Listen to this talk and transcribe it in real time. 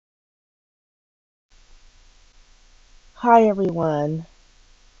Hi everyone.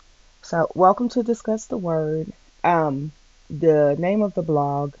 So welcome to Discuss the Word. Um, the name of the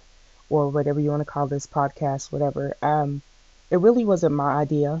blog, or whatever you want to call this podcast, whatever. It really wasn't my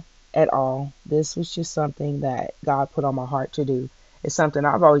idea at all. This was just something that God put on my heart to do. It's something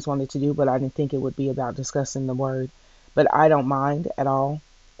I've always wanted to do, but I didn't think it would be about discussing the Word. But I don't mind at all.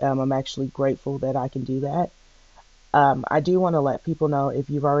 I'm actually grateful that I can do that. I do want to let people know, if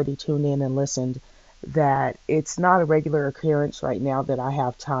you've already tuned in and listened, that it's not a regular occurrence right now that I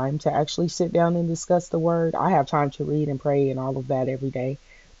have time to actually sit down and discuss the word. I have time to read and pray and all of that every day,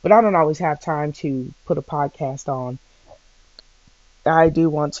 but I don't always have time to put a podcast on. I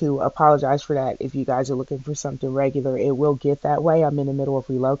do want to apologize for that. If you guys are looking for something regular, it will get that way. I'm in the middle of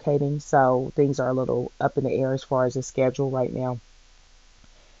relocating, so things are a little up in the air as far as the schedule right now.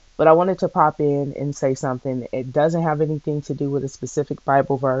 But I wanted to pop in and say something. It doesn't have anything to do with a specific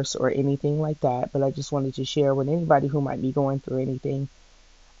Bible verse or anything like that, but I just wanted to share with anybody who might be going through anything,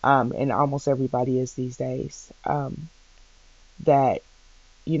 and almost everybody is these days, that,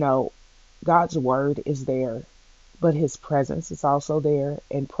 you know, God's word is there, but his presence is also there,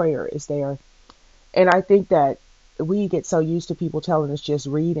 and prayer is there. And I think that we get so used to people telling us just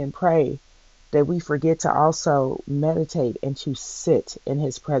read and pray that we forget to also meditate and to sit in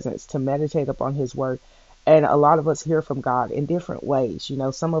his presence, to meditate upon his word. And a lot of us hear from God in different ways.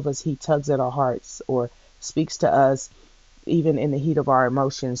 Some of us, he tugs at our hearts or speaks to us even in the heat of our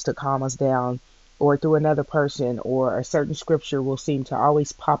emotions to calm us down, or through another person, or a certain scripture will seem to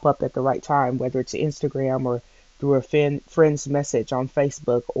always pop up at the right time, whether it's Instagram or through a friend's message on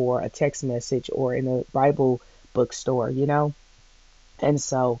Facebook, or a text message, or in a Bible bookstore. And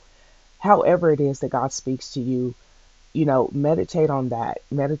so, however it is that God speaks to you, meditate on that.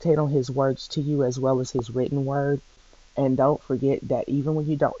 Meditate on his words to you as well as his written word. And don't forget that even when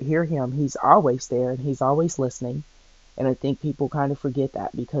you don't hear him, he's always there and he's always listening. And I think people kind of forget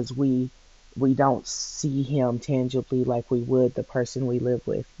that because we don't see him tangibly like we would the person we live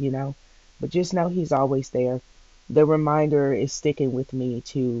with. But just know he's always there. The reminder is sticking with me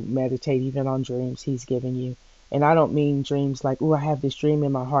to meditate even on dreams he's given you. And I don't mean dreams like, oh, I have this dream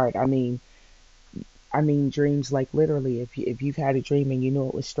in my heart. I mean dreams like literally, if you've had a dream and you knew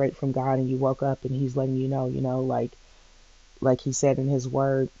it was straight from God and you woke up and he's letting you know, like he said in his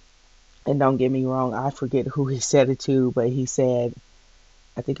word. And don't get me wrong, I forget who he said it to, but he said,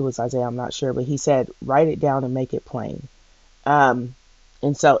 I think it was Isaiah, I'm not sure, but he said, write it down and make it plain. Um,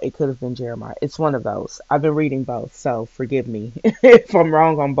 and so it could have been Jeremiah. It's one of those. I've been reading both, so forgive me if I'm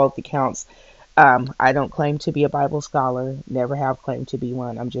wrong on both accounts. I don't claim to be a Bible scholar, never have claimed to be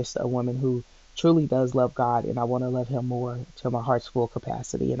one. I'm just a woman who truly does love God, and I want to love him more to my heart's full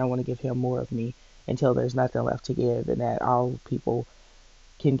capacity, and I want to give him more of me until there's nothing left to give, and that all people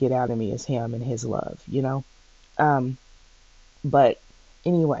can get out of me is him and his love. Um, but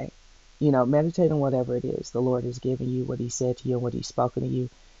anyway, meditate on whatever it is the Lord has given you, what he said to you, and what he's spoken to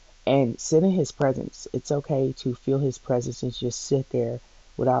you, and sit in his presence. It's okay to feel his presence and just sit there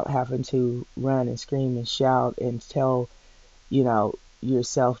without having to run and scream and shout and tell,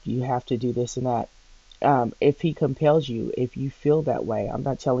 yourself you have to do this and that. If he compels you, if you feel that way, I'm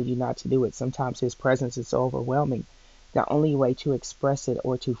not telling you not to do it. Sometimes his presence is so overwhelming. The only way to express it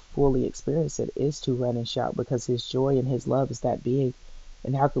or to fully experience it is to run and shout, because his joy and his love is that big.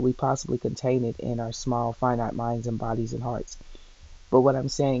 And how could we possibly contain it in our small, finite minds and bodies and hearts? But what I'm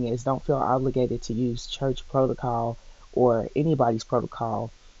saying is, don't feel obligated to use church protocol or anybody's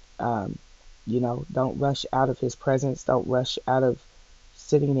protocol. Um, don't rush out of his presence. Don't rush out of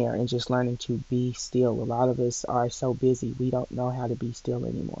sitting there and just learning to be still. A lot of us are so busy, we don't know how to be still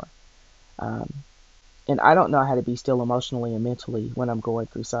anymore. Um, and I don't know how to be still emotionally and mentally when I'm going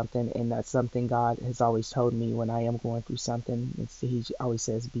through something. And that's something God has always told me when I am going through something. He always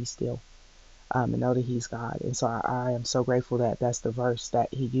says, be still, and know that he's God. And so I am so grateful that that's the verse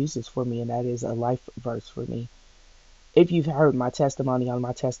that he uses for me. And that is a life verse for me. If you've heard my testimony on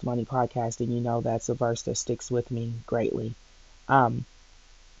my testimony podcast, then you know that's a verse that sticks with me greatly. Um,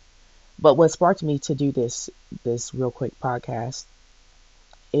 but what sparked me to do this real quick podcast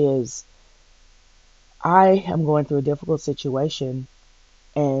is I am going through a difficult situation,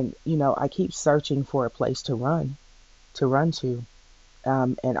 and I keep searching for a place to run to.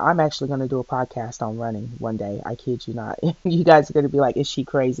 And I'm actually going to do a podcast on running one day. I kid you not. You guys are going to be like, is she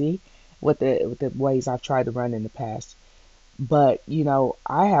crazy with the ways I've tried to run in the past? But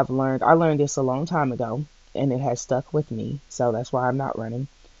I learned this a long time ago, and it has stuck with me. So that's why I'm not running.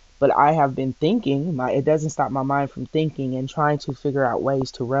 But I have been thinking, it doesn't stop my mind from thinking and trying to figure out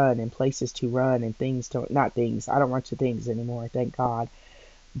ways to run and places to run and things to, not things. I don't run to things anymore, thank God.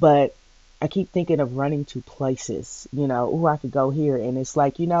 But I keep thinking of running to places, oh, I could go here. And it's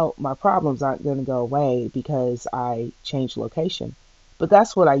like, my problems aren't going to go away because I change location. But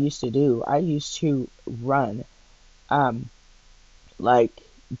that's what I used to do. I used to run, um, like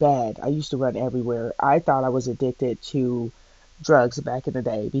bad. I used to run everywhere. I thought I was addicted to drugs back in the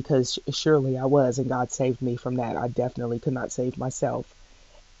day because surely I was, and God saved me from that. I definitely could not save myself.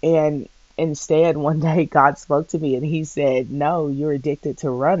 And instead, one day, God spoke to me and he said, "No, you're addicted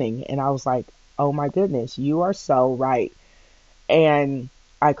to running." And I was like, "Oh my goodness, you are so right." And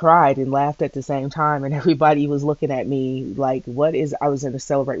I cried and laughed at the same time, and everybody was looking at me like, what is, I was in a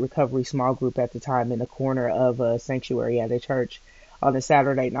Celebrate Recovery small group at the time in the corner of a sanctuary at a church on a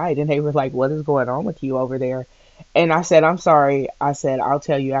Saturday night, and they were like, "What is going on with you over there?" And I said, "I'm sorry." I said, "I'll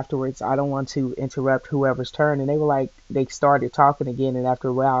tell you afterwards. I don't want to interrupt whoever's turn." And they were like, they started talking again, and after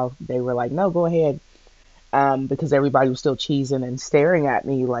a while, they were like, "No, go ahead." Because everybody was still cheesing and staring at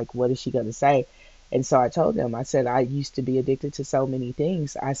me like, what is she going to say? And so I told them, I said, I used to be addicted to so many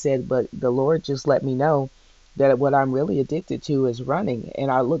things. I said, but the Lord just let me know that what I'm really addicted to is running. And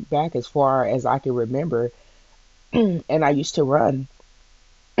I look back as far as I can remember, and I used to run.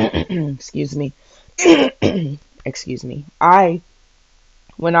 Excuse me. Excuse me.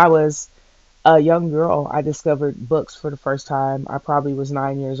 When I was a young girl, I discovered books for the first time. I probably was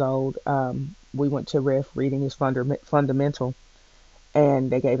 9 years old. We went to Riff, reading is fundamental,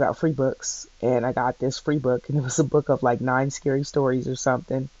 and they gave out free books. And I got this free book, and it was a book of like 9 scary stories or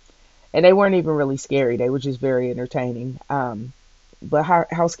something. And they weren't even really scary, they were just very entertaining. But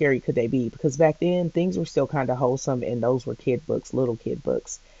how scary could they be? Because back then, things were still kind of wholesome, and those were kid books, little kid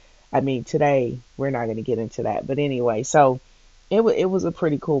books. I mean, today, we're not going to get into that. But anyway, so it was a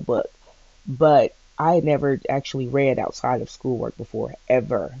pretty cool book, but I had never actually read outside of schoolwork before,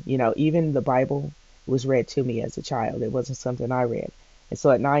 ever. Even the Bible was read to me as a child. It wasn't something I read. And so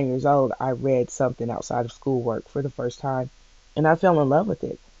at 9 years old, I read something outside of schoolwork for the first time, and I fell in love with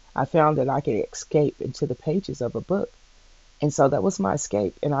it. I found that I could escape into the pages of a book. And so that was my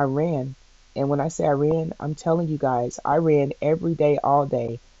escape, and I ran. And when I say I ran, I'm telling you guys, I ran every day, all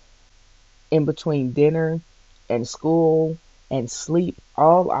day, in between dinner and school and sleep.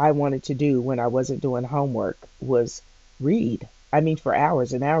 All I wanted to do when I wasn't doing homework was read. I mean, for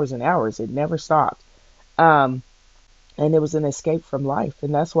hours and hours and hours. It never stopped. Um, and it was an escape from life.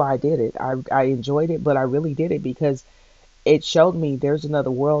 And that's why I did it. I enjoyed it, but I really did it because it showed me there's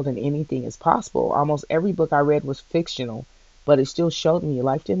another world and anything is possible. Almost every book I read was fictional, but it still showed me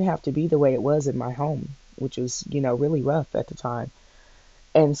life didn't have to be the way it was in my home, which was, really rough at the time.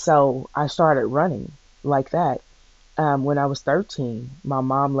 And so I started running like that. When I was 13, my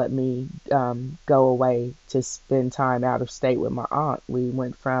mom let me go away to spend time out of state with my aunt. We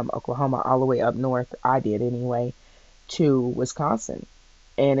went from Oklahoma all the way up north, I did anyway, to Wisconsin.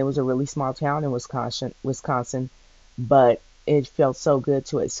 And it was a really small town in Wisconsin, but it felt so good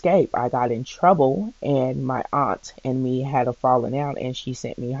to escape. I got in trouble, and my aunt and me had a falling out, and she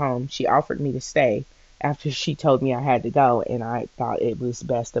sent me home. She offered me to stay after she told me I had to go, and I thought it was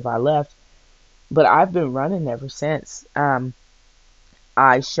best if I left. But I've been running ever since.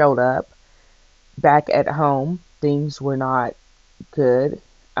 I showed up back at home. Things were not good.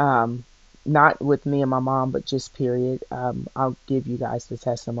 Um, Not with me and my mom, but just period. I'll give you guys the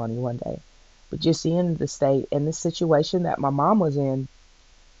testimony one day. But just seeing the state and the situation that my mom was in,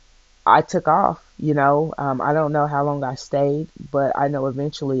 I took off. I don't know how long I stayed, but I know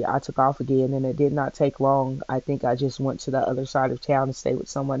eventually I took off again, and it did not take long. I think I just went to the other side of town to stay with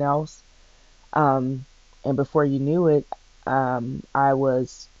someone else. Um, and before you knew it, I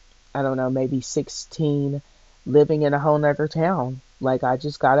was, I don't know, maybe 16, living in a whole nother town. Like I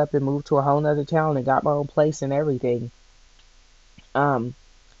just got up and moved to a whole nother town and got my own place and everything. Um,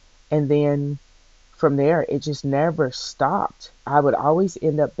 and then from there, it just never stopped. I would always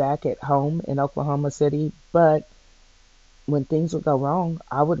end up back at home in Oklahoma City, but when things would go wrong,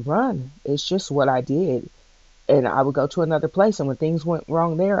 I would run. It's just what I did. And I would go to another place, and when things went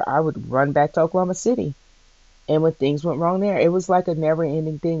wrong there, I would run back to Oklahoma City. And when things went wrong there, it was like a never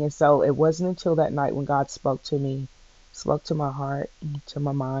ending thing. And so it wasn't until that night when God spoke to me, spoke to my heart, to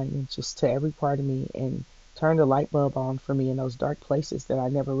my mind, and just to every part of me, and turned a light bulb on for me in those dark places that I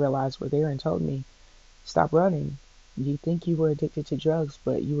never realized were there, and told me, stop running. You think you were addicted to drugs,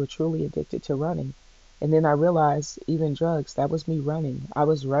 but you were truly addicted to running. And then I realized even drugs, that was me running. I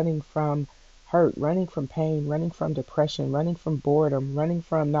was running from hurt, running from pain, running from depression, running from boredom, running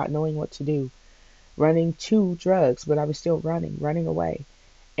from not knowing what to do, running to drugs, but I was still running away.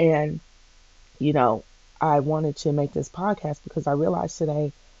 And, you know, I wanted to make this podcast because I realized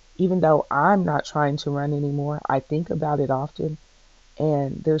today, even though I'm not trying to run anymore, I think about it often,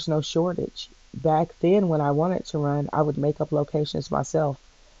 and there's no shortage. Back then, when I wanted to run, I would make up locations myself,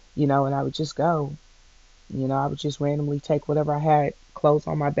 and I would just go. I would just randomly take whatever I had, clothes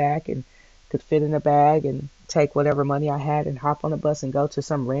on my back and could fit in a bag, and take whatever money I had and hop on a bus and go to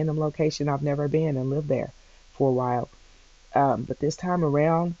some random location I've never been and live there for a while. But this time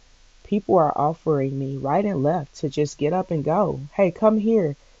around, people are offering me right and left to just get up and go. Hey, come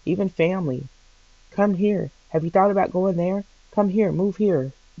here. Even family, come here. Have you thought about going there? Come here, move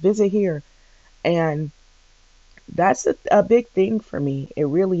here, visit here. And that's a big thing for me. It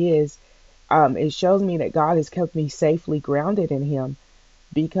really is. It shows me that God has kept me safely grounded in Him,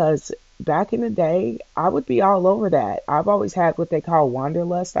 because back in the day, I would be all over that. I've always had what they call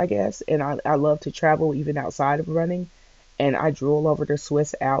wanderlust, I guess, and I love to travel even outside of running, and I drool over the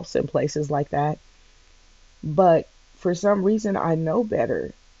Swiss Alps and places like that. But for some reason, I know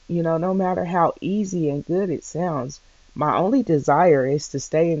better. No matter how easy and good it sounds, my only desire is to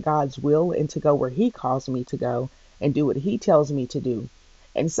stay in God's will and to go where He calls me to go and do what He tells me to do.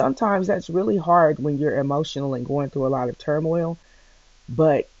 And sometimes that's really hard when you're emotional and going through a lot of turmoil.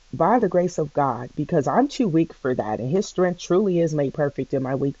 But by the grace of God, because I'm too weak for that, and His strength truly is made perfect in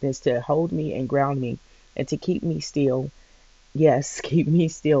my weakness, to hold me and ground me and to keep me still. Yes, keep me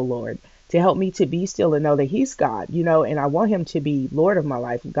still, Lord. To help me to be still and know that He's God, and I want Him to be Lord of my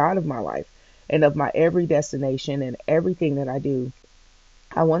life, God of my life, and of my every destination and everything that I do.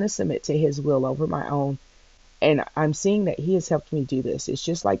 I want to submit to His will over my own. And I'm seeing that He has helped me do this. It's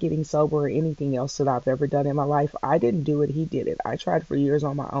just like getting sober or anything else that I've ever done in my life. I didn't do it, He did it. I tried for years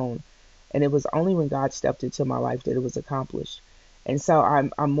on my own. And it was only when God stepped into my life that it was accomplished. And so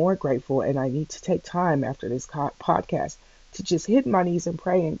I'm more grateful, and I need to take time after this podcast to just hit my knees and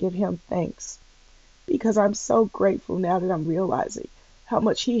pray and give Him thanks, because I'm so grateful now that I'm realizing how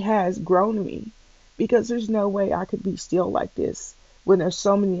much He has grown me, because there's no way I could be still like this when there's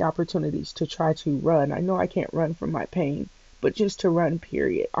so many opportunities to try to run. I know I can't run from my pain, but just to run,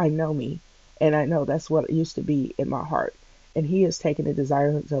 period. I know me, and I know that's what it used to be in my heart. And He has taken the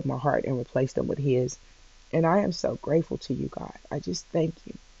desires of my heart and replaced them with His. And I am so grateful to you, God. I just thank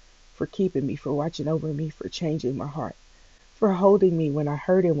you for keeping me, for watching over me, for changing my heart, for holding me when I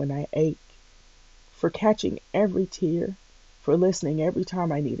hurt and when I ache, for catching every tear, for listening every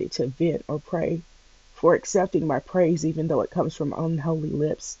time I needed to vent or pray, for accepting my praise even though it comes from unholy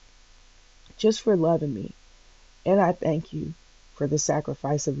lips, just for loving me. And I thank you for the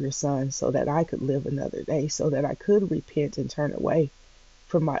sacrifice of your Son so that I could live another day, so that I could repent and turn away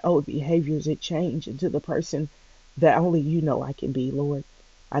from my old behaviors and change into the person that only you know I can be, Lord.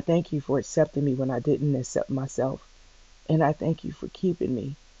 I thank you for accepting me when I didn't accept myself. And I thank you for keeping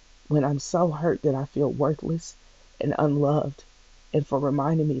me when I'm so hurt that I feel worthless and unloved, and for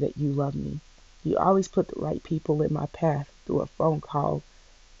reminding me that you love me. You always put the right people in my path through a phone call,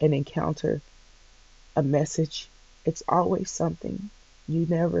 an encounter, a message. It's always something. You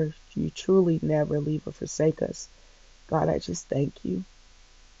truly never leave or forsake us. God, I just thank you.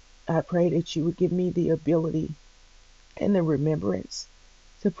 I pray that you would give me the ability and the remembrance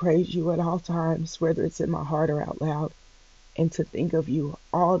to praise you at all times, whether it's in my heart or out loud, and to think of you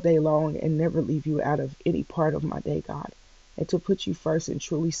all day long and never leave you out of any part of my day, God, and to put you first and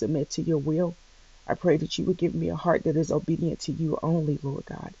truly submit to your will. I pray that you would give me a heart that is obedient to you only, Lord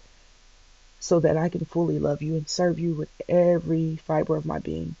God, so that I can fully love you and serve you with every fiber of my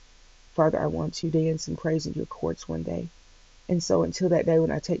being. Father, I want to dance and praise in your courts one day. And so until that day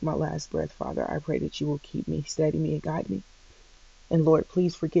when I take my last breath, Father, I pray that you will keep me, steady me, and guide me. And Lord,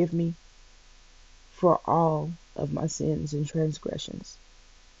 please forgive me for all of my sins and transgressions,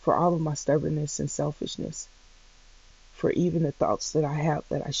 for all of my stubbornness and selfishness, for even the thoughts that I have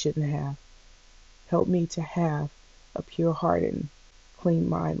that I shouldn't have. Help me to have a pure heart and clean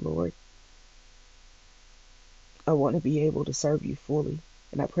mind, Lord. I want to be able to serve you fully,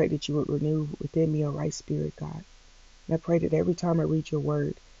 and I pray that you would renew within me a right spirit, God. And I pray that every time I read your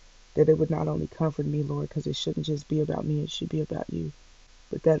word, that it would not only comfort me, Lord, because it shouldn't just be about me, it should be about you,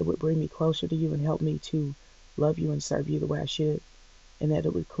 but that it would bring me closer to you and help me to love you and serve you the way I should, and that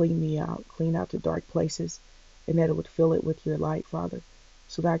it would clean me out, clean out the dark places, and that it would fill it with your light, Father,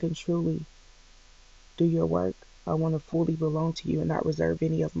 so that I can truly do your work. I want to fully belong to you and not reserve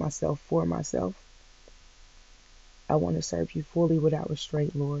any of myself for myself. I want to serve you fully without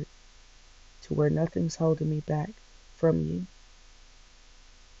restraint, Lord, to where nothing's holding me back from you.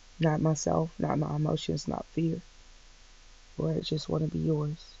 Not myself, not my emotions, not fear. Lord, I just want to be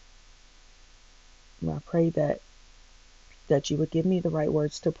yours. And I pray that you would give me the right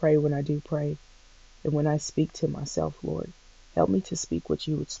words to pray when I do pray. And when I speak to myself, Lord, help me to speak what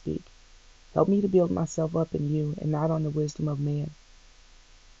you would speak. Help me to build myself up in you and not on the wisdom of man.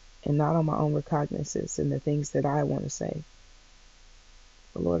 and not on my own recognizance and the things that I want to say.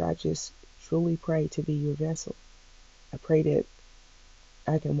 But Lord, I just truly pray to be your vessel. I pray that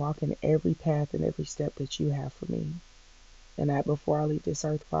I can walk in every path and every step that you have for me. And that before I leave this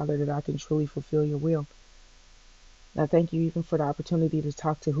earth, Father, that I can truly fulfill your will. And I thank you even for the opportunity to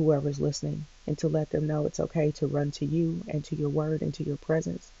talk to whoever's listening and to let them know it's okay to run to you and to your word and to your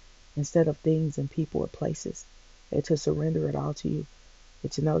presence instead of things and people or places, and to surrender it all to you,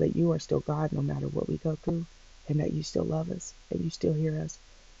 and to know that you are still God no matter what we go through, and that you still love us and you still hear us,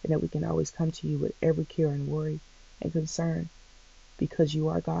 and that we can always come to you with every care and worry and concern because you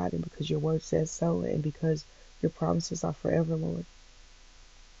are God and because your word says so and because your promises are forever, Lord.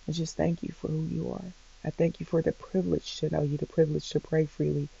 I just thank you for who you are. I thank you for the privilege to know you, the privilege to pray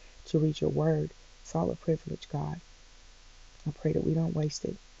freely, to read your word. It's all a privilege, God. I pray that we don't waste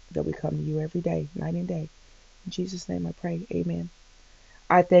it, that we come to you every day, night and day. In Jesus' name I pray. Amen.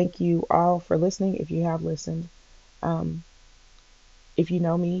 I thank you all for listening. If you have listened, um, if you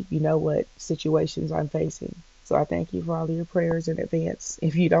know me, you know what situations I'm facing. So I thank you for all of your prayers in advance.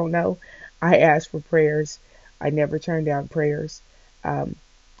 If you don't know, I ask for prayers. I never turn down prayers. Um,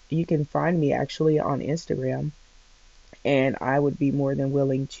 you can find me actually on Instagram, and I would be more than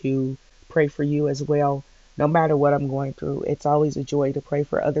willing to pray for you as well, no matter what I'm going through. It's always a joy to pray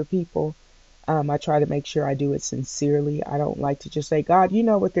for other people. I try to make sure I do it sincerely. I don't like to just say, God, you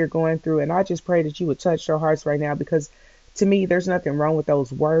know what they're going through, and I just pray that you would touch their hearts right now, because to me, there's nothing wrong with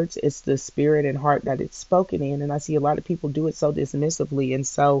those words. It's the spirit and heart that it's spoken in, and I see a lot of people do it so dismissively and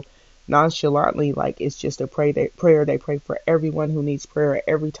so nonchalantly, like it's just a prayer they pray for everyone who needs prayer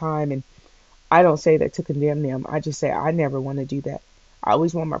every time. And I don't say that to condemn them. I just say I never want to do that. I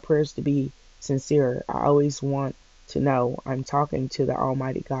always want my prayers to be sincere. I always want to know I'm talking to the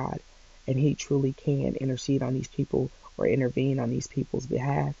Almighty God, and He truly can intercede on these people or intervene on these people's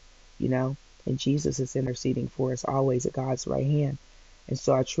behalf, you know. And Jesus is interceding for us always at God's right hand. And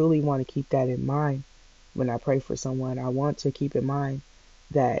so I truly want to keep that in mind when I pray for someone. I want to keep in mind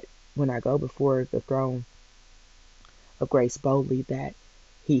that when I go before the throne of grace boldly, that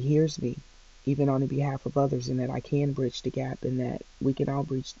He hears me, even on the behalf of others, and that I can bridge the gap, and that we can all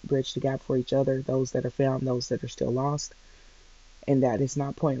bridge the gap for each other, those that are found, those that are still lost, and that it's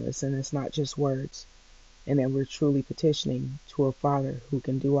not pointless and it's not just words, and that we're truly petitioning to a Father who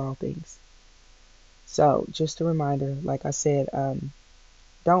can do all things. So, just a reminder, like I said,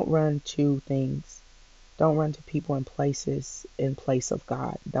 don't run to things. Don't run to people and places in place of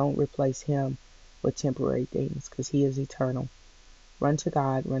God. Don't replace Him with temporary things, because He is eternal. Run to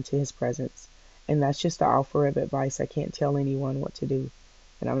God, run to His presence. And that's just the offer of advice. I can't tell anyone what to do.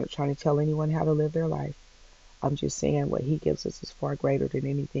 And I'm not trying to tell anyone how to live their life. I'm just saying what He gives us is far greater than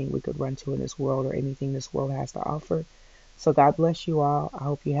anything we could run to in this world or anything this world has to offer. So God bless you all. I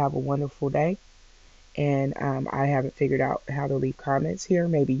hope you have a wonderful day. And I haven't figured out how to leave comments here.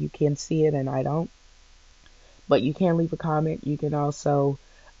 Maybe you can see it and I don't. But you can leave a comment. You can also,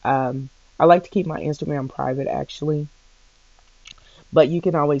 I like to keep my Instagram private actually. But you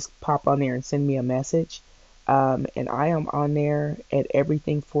can always pop on there and send me a message. And I am on there at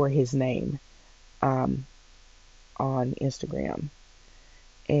Everything for His Name on Instagram.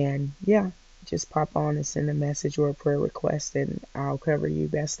 And yeah, just pop on and send a message or a prayer request, and I'll cover you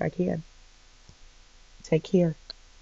best I can. Take care.